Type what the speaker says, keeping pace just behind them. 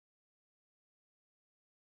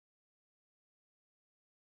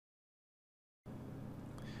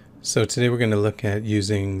So today we're going to look at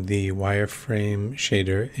using the Wireframe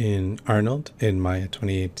Shader in Arnold in Maya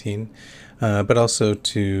 2018, but also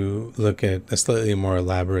to look at a slightly more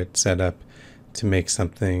elaborate setup to make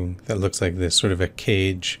something that looks like this, sort of a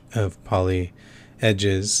cage of poly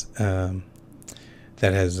edges that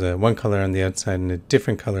has one color on the outside and a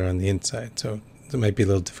different color on the inside. So it might be a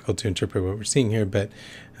little difficult to interpret what we're seeing here, but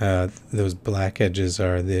those black edges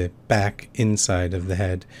are the back inside of the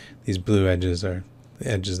head. These blue edges are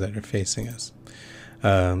the edges that are facing us.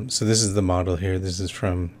 So this is the model here. This is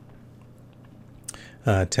from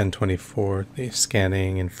 1024, the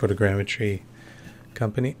scanning and photogrammetry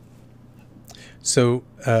company. So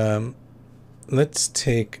let's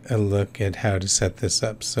take a look at how to set this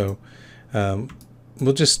up. So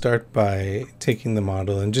we'll just start by taking the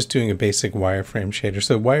model and just doing a basic wireframe shader.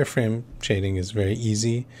 So wireframe shading is very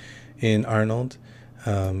easy in Arnold.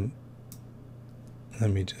 Let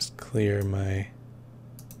me just clear my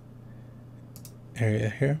area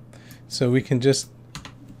here. So we can just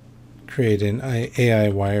create an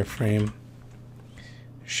AI wireframe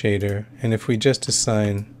shader, and if we just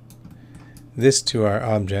assign this to our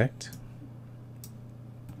object,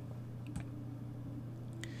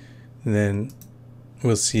 then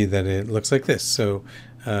we'll see that it looks like this. So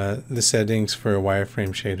the settings for a wireframe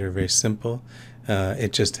shader are very simple.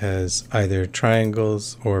 It just has either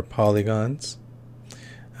triangles or polygons.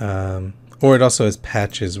 Or it also has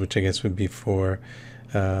patches, which I guess would be for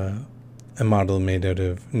a model made out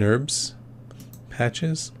of NURBS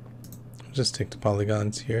patches. I'll just stick to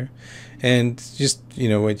polygons here. And just,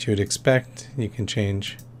 what you would expect. You can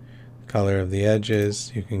change the color of the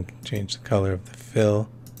edges. You can change the color of the fill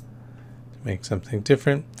to make something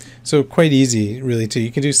different. So quite easy, really, too.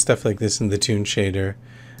 You can do stuff like this in the Toon shader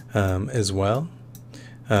as well.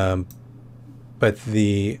 But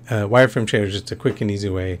the wireframe shader is just a quick and easy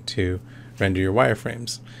way to render your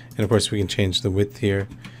wireframes. And of course we can change the width here.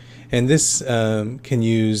 And this can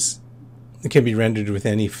be rendered with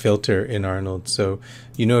any filter in Arnold. So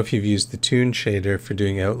if you've used the Toon shader for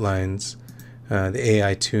doing outlines, the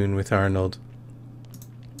AI Toon with Arnold,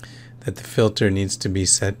 that the filter needs to be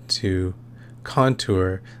set to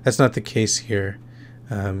contour. That's not the case here.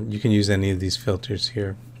 You can use any of these filters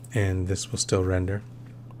here and this will still render.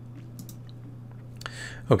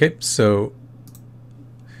 Okay, so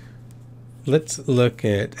let's look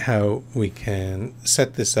at how we can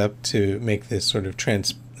set this up to make this sort of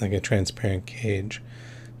like a transparent cage.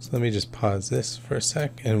 So let me just pause this for a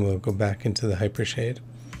sec and we'll go back into the hypershade.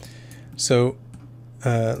 So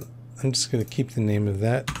I'm just going to keep the name of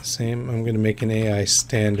that the same. I'm going to make an AI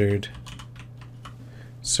standard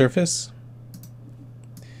surface.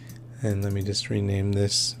 And let me just rename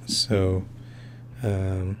this. So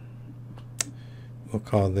we'll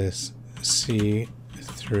call this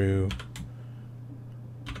see-through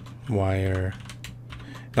wire.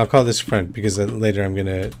 And I'll call this front because later I'm going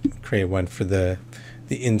to create one for the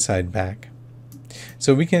inside back.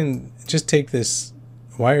 So we can just take this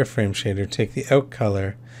wireframe shader, take the out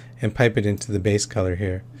color and pipe it into the base color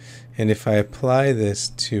here. And if I apply this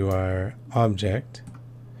to our object,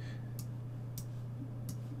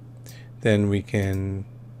 then we can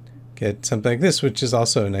get something like this, which is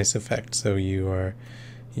also a nice effect. So you are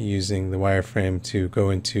using the wireframe to go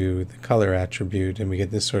into the color attribute and we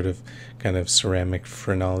get this sort of kind of ceramic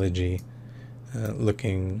phrenology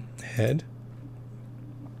looking head.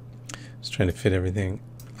 Just trying to fit everything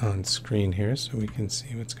on screen here so we can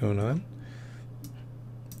see what's going on.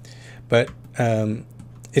 But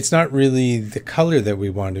it's not really the color that we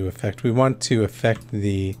want to affect. We want to affect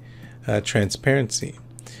the transparency.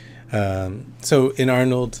 So in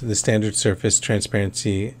Arnold, the standard surface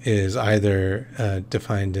transparency is either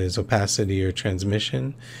defined as opacity or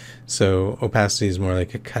transmission. So opacity is more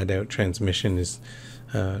like a cutout. Transmission is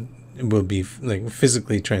will be like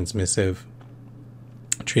physically transmissive,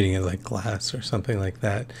 treating it like glass or something like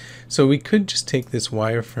that. So we could just take this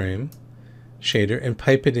wireframe shader and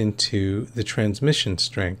pipe it into the transmission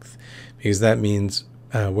strength, because that means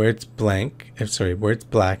where it's black,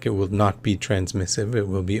 it will not be transmissive, it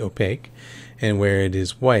will be opaque. And where it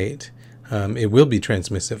is white, it will be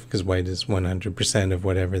transmissive, because white is 100% of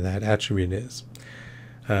whatever that attribute is.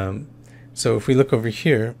 So if we look over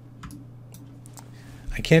here,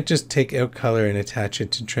 I can't just take out color and attach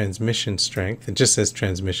it to transmission strength. It just says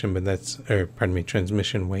transmission, but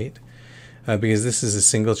transmission weight. Because this is a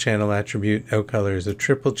single channel attribute, out color is a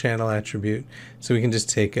triple channel attribute. So we can just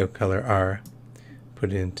take out color R,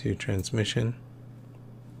 put it into transmission.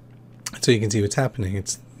 So you can see what's happening.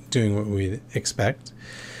 It's doing what we'd expect,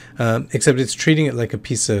 except it's treating it like a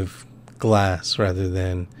piece of glass rather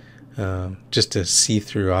than just a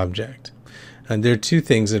see-through object. And there are two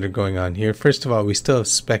things that are going on here. First of all, we still have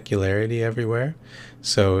specularity everywhere.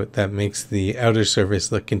 So that makes the outer surface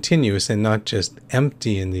look continuous and not just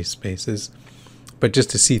empty in these spaces, but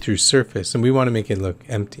just a see-through surface. And we want to make it look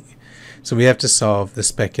empty. So we have to solve the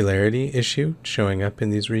specularity issue showing up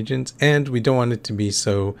in these regions. And we don't want it to be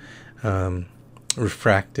so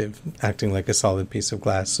refractive, acting like a solid piece of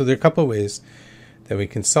glass. So there are a couple ways that we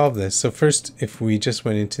can solve this. So first, if we just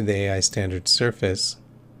went into the AI standard surface,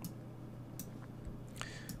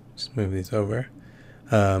 just move these over.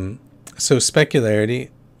 So specularity,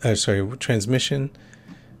 transmission,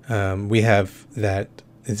 we have that,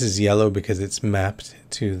 this is yellow because it's mapped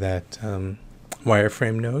to that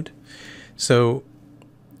wireframe node. So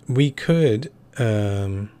we could,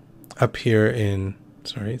 up here in,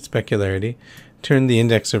 specularity, turn the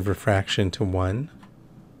index of refraction to 1.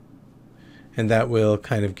 And that will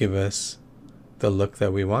kind of give us the look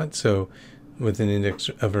that we want. So with an index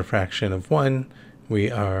of refraction of 1, we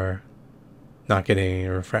are not getting any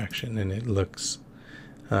refraction, and it looks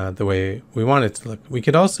the way we want it to look. We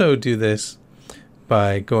could also do this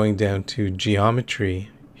by going down to geometry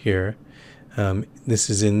here. This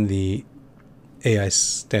is in the AI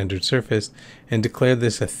standard surface, and declare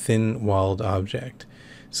this a thin-walled object.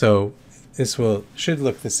 So this should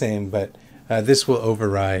look the same, but this will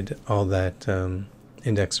override all that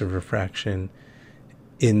index of refraction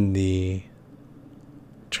in the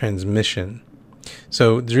transmission.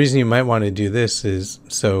 So the reason you might want to do this is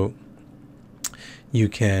so you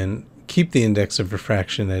can keep the index of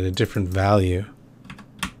refraction at a different value,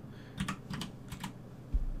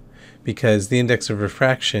 because the index of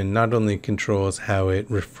refraction not only controls how it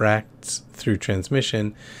refracts through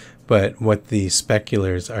transmission, but what the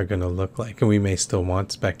speculars are going to look like, and we may still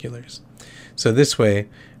want speculars. So this way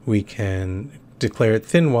we can declare it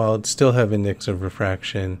thin-walled, still have index of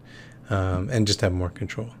refraction, and just have more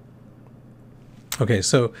control. Okay,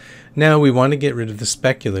 so now we want to get rid of the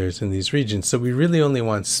speculars in these regions. So we really only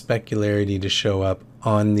want specularity to show up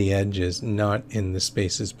on the edges, not in the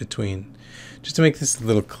spaces between. Just to make this a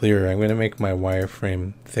little clearer, I'm going to make my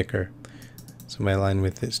wireframe thicker. So my line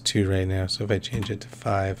width is 2 right now, so if I change it to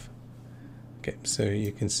 5, okay, so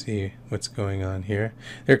you can see what's going on here.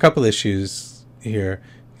 There are a couple issues here.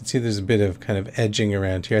 You can see there's a bit of kind of edging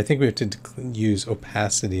around here. I think we have to use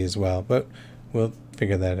opacity as well, but we'll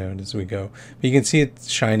figure that out as we go. But you can see it's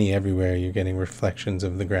shiny everywhere. You're getting reflections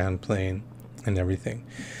of the ground plane and everything.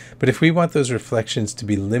 But if we want those reflections to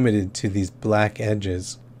be limited to these black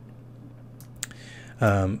edges,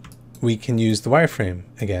 we can use the wireframe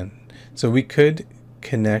again. So we could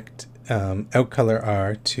connect outColor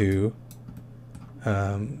R to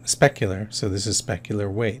specular. So this is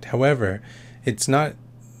specular weight. However, it's not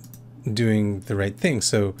doing the right thing.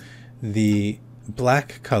 So the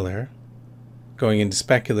black color going into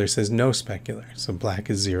specular says no specular. So black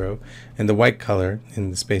is 0. And the white color in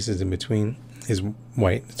the spaces in between is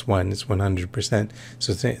white. It's 1. It's 100%.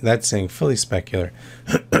 So that's saying fully specular.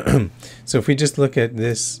 So if we just look at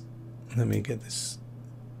this, let me get this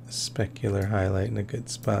specular highlight in a good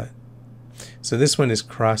spot. So this one is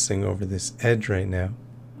crossing over this edge right now.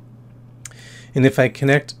 And if I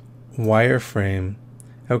connect wireframe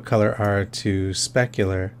outColor R to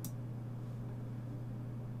specular,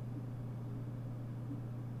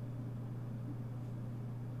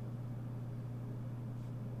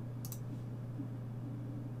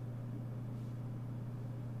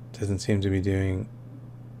 doesn't seem to be doing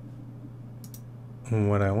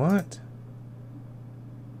what I want.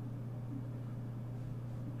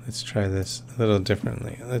 Let's try this a little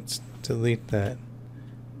differently. Let's delete that.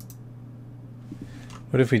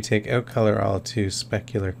 What if we take outColor all to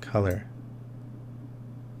specular color?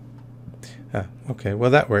 Ah, okay,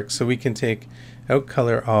 well that works. So we can take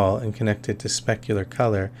outColor all and connect it to specular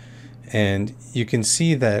color, and you can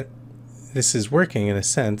see that this is working in a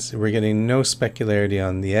sense. We're getting no specularity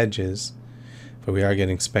on the edges, but we are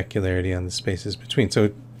getting specularity on the spaces between.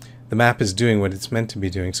 So the map is doing what it's meant to be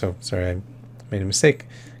doing. So sorry, I made a mistake.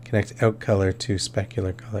 Connect outColor to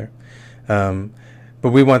specular color.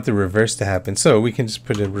 But we want the reverse to happen. So we can just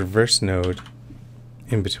put a reverse node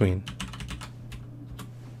in between.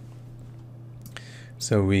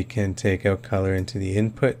 So we can take outColor into the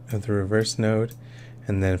input of the reverse node,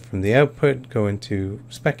 and then from the output go into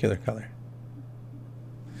specular color.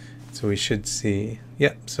 So we should see,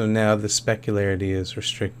 yep, so now the specularity is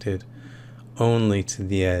restricted only to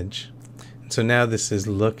the edge. And so now this is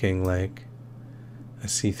looking like a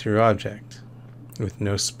see-through object with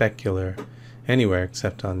no specular anywhere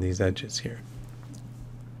except on these edges here.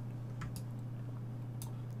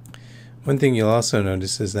 One thing you'll also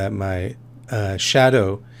notice is that my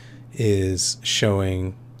shadow is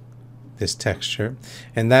showing this texture.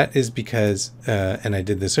 And that is because, and I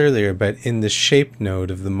did this earlier, but in the shape node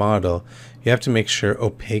of the model, you have to make sure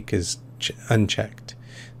opaque is unchecked.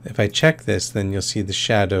 If I check this, then you'll see the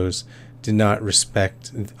shadows do not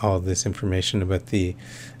respect all this information about the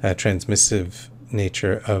transmissive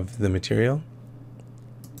nature of the material.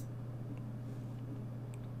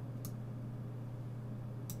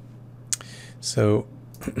 So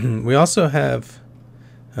we also have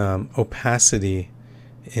opacity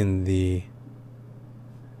in the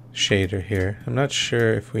shader here. I'm not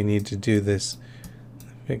sure if we need to do this.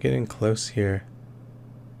 We're getting close here.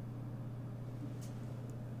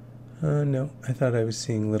 No, I thought I was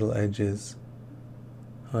seeing little edges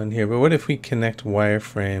on here. But what if we connect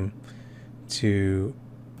wireframe to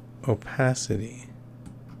opacity?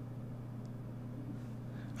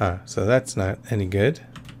 So that's not any good.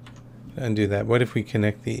 Undo that. What if we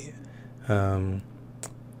connect the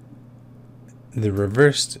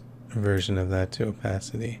reversed version of that to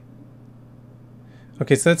opacity?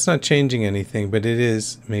 Okay, so that's not changing anything, but it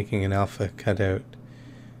is making an alpha cutout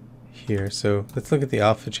here. So let's look at the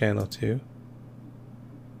alpha channel too.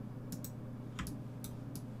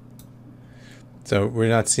 So we're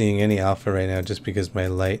not seeing any alpha right now just because my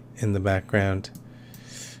light in the background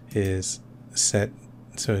is set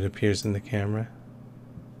so it appears in the camera.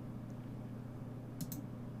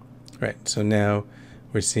 Right, so now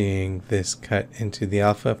we're seeing this cut into the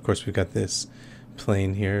alpha. Of course, we've got this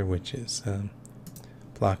plane here, which is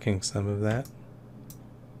blocking some of that.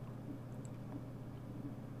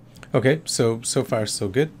 Okay, so far so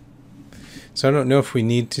good. So I don't know if we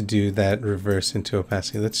need to do that reverse into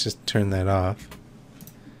opacity. Let's just turn that off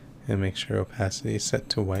and make sure opacity is set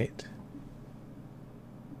to white.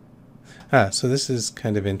 So this is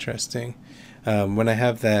kind of interesting. When I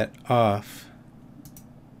have that off,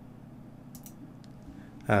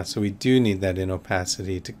 so we do need that in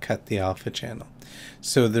opacity to cut the alpha channel.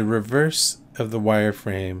 So the reverse of the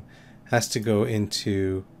wireframe has to go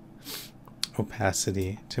into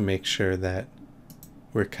opacity to make sure that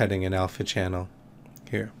we're cutting an alpha channel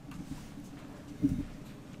here.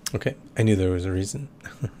 Okay, I knew there was a reason.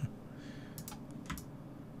 Okay,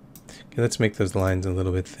 let's make those lines a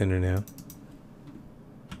little bit thinner now.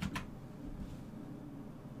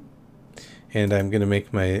 And I'm going to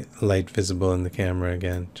make my light visible in the camera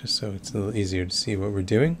again, just so it's a little easier to see what we're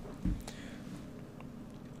doing.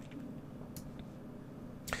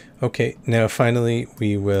 Okay, now finally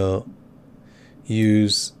we will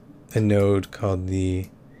use a node called the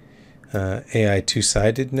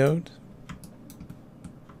aiTwoSided node.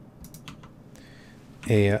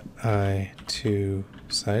 aiTwoSided.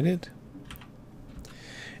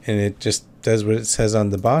 And it just does what it says on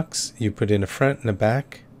the box. You put in a front and a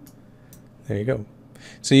back. There you go.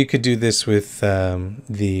 So you could do this with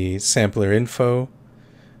the sampler info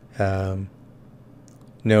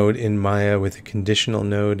node in Maya with a conditional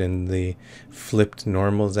node and the flipped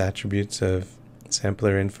normals attributes of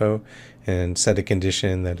sampler info, and set a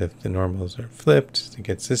condition that if the normals are flipped, it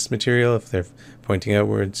gets this material. If they're pointing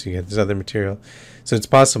outwards, you get this other material. So it's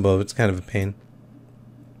possible, but it's kind of a pain.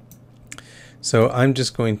 So I'm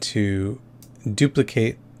just going to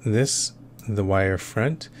duplicate this, the wire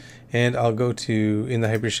front, and I'll go to, in the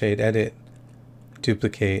Hypershade edit,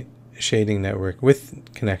 duplicate shading network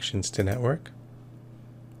with connections to network.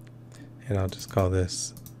 And I'll just call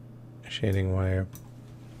this shading wire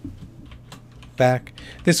back.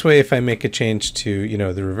 This way, if I make a change to, you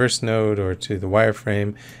know, the reverse node or to the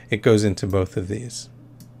wireframe, it goes into both of these.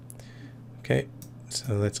 Okay,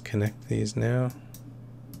 so let's connect these now.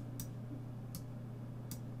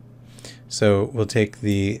 So we'll take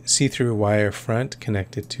the see-through wire front,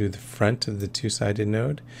 connect it to the front of the two-sided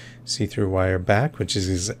node, see-through wire back, which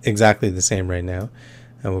is exactly the same right now,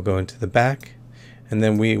 and we'll go into the back, and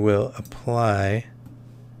then we will apply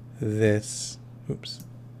this, oops,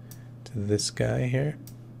 to this guy here.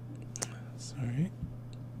 Sorry.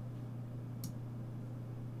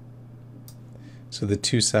 So the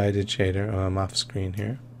two-sided shader, I'm off screen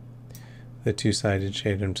here. The two-sided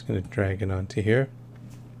shader, I'm just going to drag it onto here.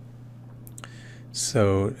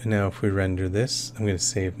 So now if we render this, I'm going to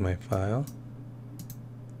save my file.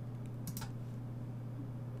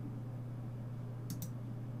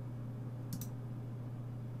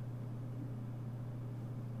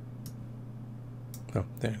 Oh,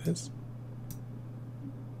 there it is.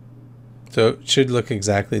 So it should look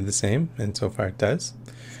exactly the same, and so far it does.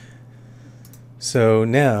 So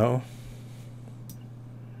now,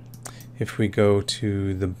 if we go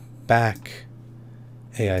to the back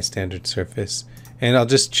AI standard surface, and I'll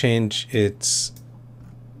just change its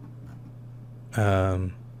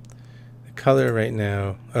the color right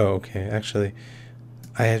now. Oh, okay. Actually,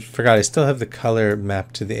 I had forgot I still have the color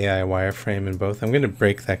mapped to the AI wireframe in both. I'm going to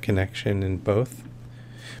break that connection in both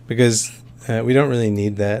because we don't really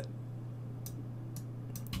need that,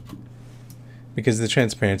 because the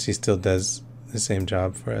transparency still does the same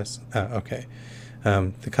job for us. Okay.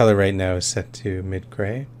 The color right now is set to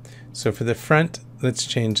mid-gray. So for the front, let's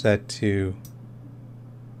change that to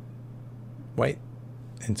white.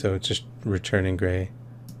 And so it's just returning gray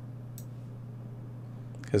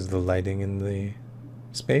because of the lighting in the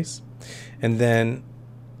space. And then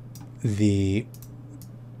the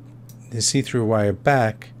see-through wire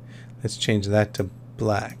back, let's change that to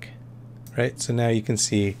black, right? So now you can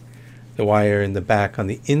see the wire in the back on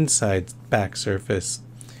the inside back surface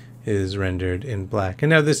is rendered in black. And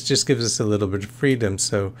now this just gives us a little bit of freedom.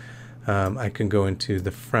 So I can go into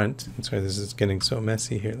the front. I'm sorry, this is getting so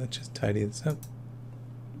messy here. Let's just tidy this up.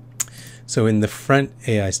 So in the front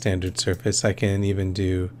AI standard surface, I can even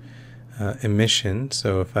do emission.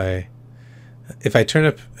 So if I turn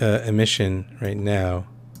up emission right now,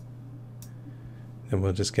 then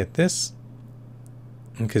we'll just get this,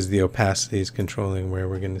 because the opacity is controlling where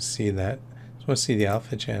we're going to see that. So we'll see the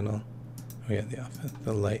alpha channel. Oh yeah, the alpha.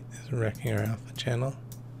 The light is wrecking our alpha channel.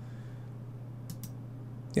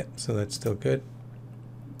 Yeah, so that's still good.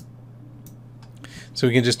 So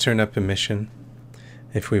we can just turn up emission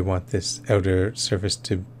if we want this outer surface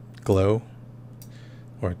to glow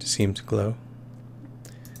or to seem to glow.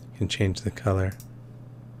 You can change the color.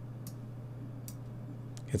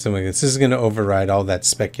 Get something like this. This is going to override all that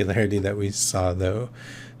specularity that we saw though.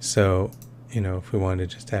 So, you know, if we want to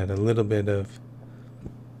just add a little bit of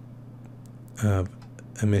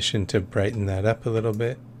emission to brighten that up a little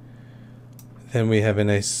bit, then we have a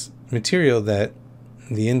nice material that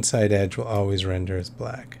the inside edge will always render as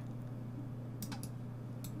black.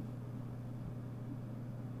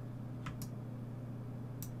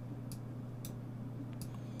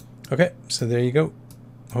 Okay, so there you go.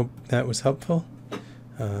 Hope that was helpful.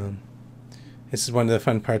 This is one of the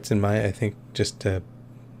fun parts in Maya, I think, just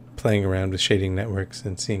playing around with shading networks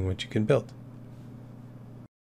and seeing what you can build.